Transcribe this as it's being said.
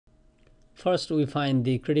First we find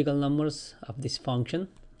the critical numbers of this function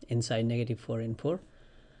inside -4 and 4.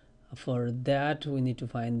 For that we need to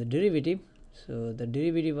find the derivative. So the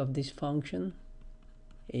derivative of this function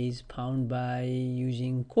is found by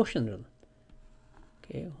using quotient rule.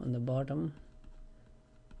 Okay, on the bottom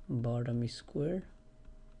is square,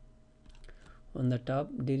 on the top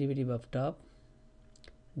derivative of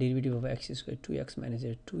x squared 2x minus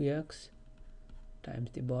 2x times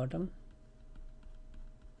the bottom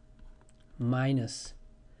minus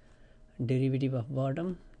derivative of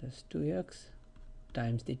bottom, that's 2x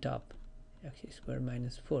times the top, x squared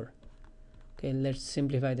minus 4. Okay, let's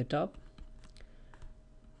simplify the top.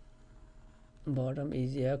 Bottom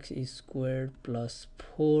is x is squared plus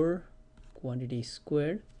 4 quantity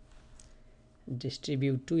squared,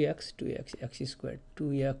 distribute 2x x squared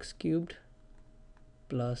 2x cubed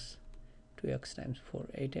plus 2x times 4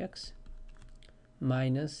 8x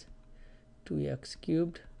minus 2x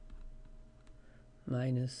cubed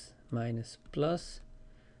minus plus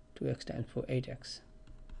 2x times 4 8x,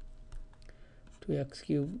 2x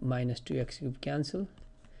cubed minus 2x cubed cancel,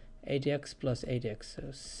 8x plus 8x, so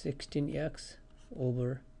 16x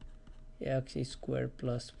over x squared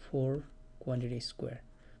plus 4 quantity square.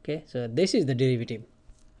 Okay, so this is the derivative.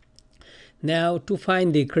 Now to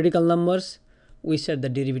find the critical numbers, we set the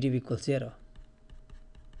derivative equals 0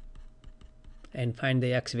 and find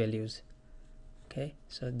the x values. Okay,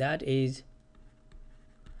 so that is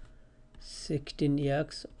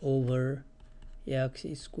 16x over x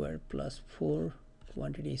squared plus 4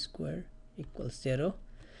 quantity square equals 0.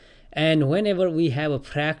 And whenever we have a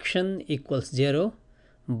fraction equals 0,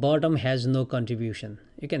 bottom has no contribution.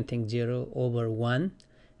 You can think 0 over 1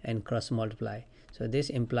 and cross multiply. So this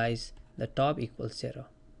implies the top equals 0.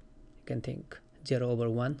 You can think 0 over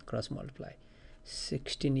 1 cross multiply.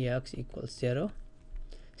 16x equals 0.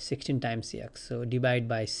 16 times x. So divide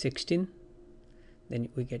by 16. Then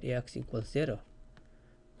we get x equals 0.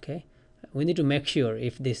 Okay. We need to make sure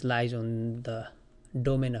if this lies on the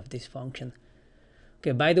domain of this function.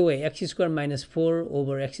 Okay, by the way, x squared minus 4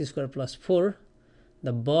 over x squared plus 4,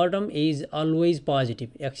 the bottom is always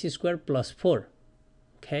positive, x squared plus 4.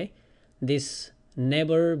 Okay, this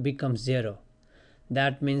never becomes 0.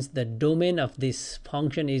 That means the domain of this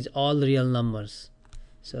function is all real numbers.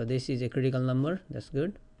 So this is a critical number, that's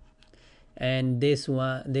good. And this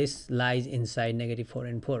lies inside -4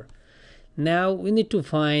 and 4. Now we need to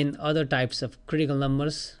find other types of critical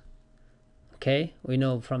numbers. Okay, we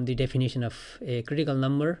know from the definition of a critical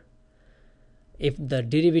number, if the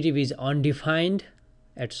derivative is undefined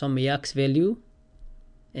at some x value,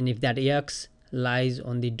 and if that x lies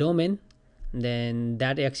on the domain, then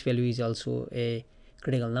that x value is also a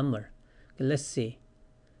critical number. Okay, let's see.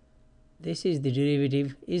 This is the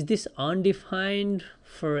derivative. Is this undefined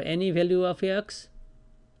for any value of x?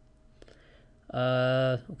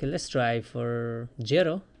 Okay, let's try for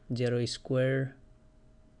 0. 0 is square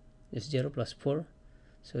is 0 plus 4.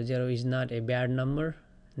 So 0 is not a bad number.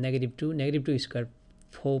 -2. -2 is square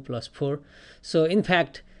 4 plus 4. So in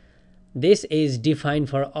fact, this is defined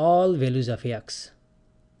for all values of x.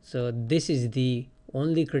 So this is the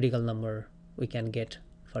only critical number we can get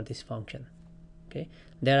for this function. Okay,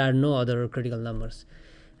 there are no other critical numbers.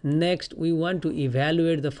 Next, we want to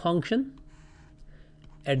evaluate the function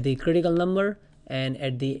at the critical number and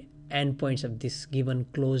at the endpoints of this given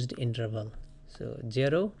closed interval. So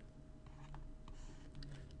 0,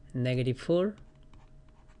 -4,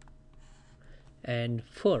 and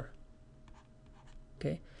 4.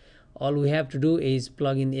 Okay, all we have to do is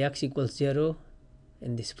plug in the x equals 0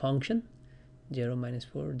 in this function. 0 minus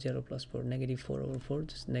 4, 0 plus 4, -4 over 4,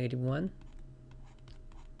 just -1.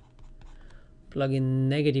 Plug in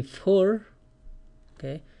 -4.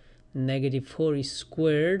 Okay, -4 is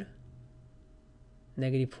squared.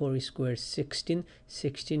 -4 is squared 16.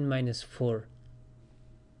 16 minus 4,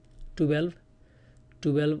 12.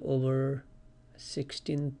 12 over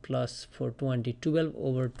 16 plus 4, 20. 12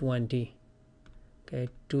 over 20. Okay,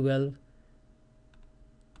 12,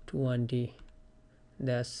 20.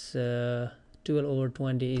 That's 12 over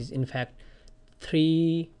 20 is in fact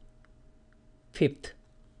 3/5.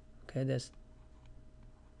 Okay, that's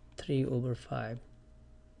 3 over 5.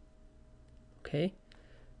 Okay,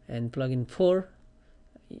 and plug in 4.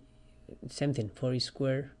 Same thing. 4 is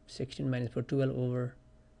square. 16 minus 4, 12 over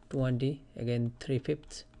 20. Again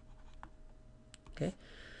 3/5. Okay,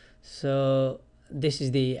 so this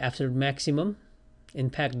is the absolute maximum. In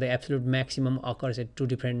fact, the absolute maximum occurs at two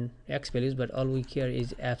different x values, but all we care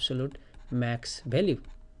is absolute max value.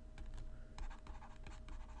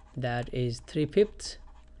 That is 3/5,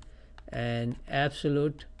 and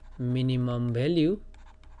absolute minimum value,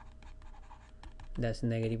 that's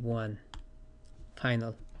 -1.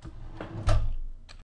 final.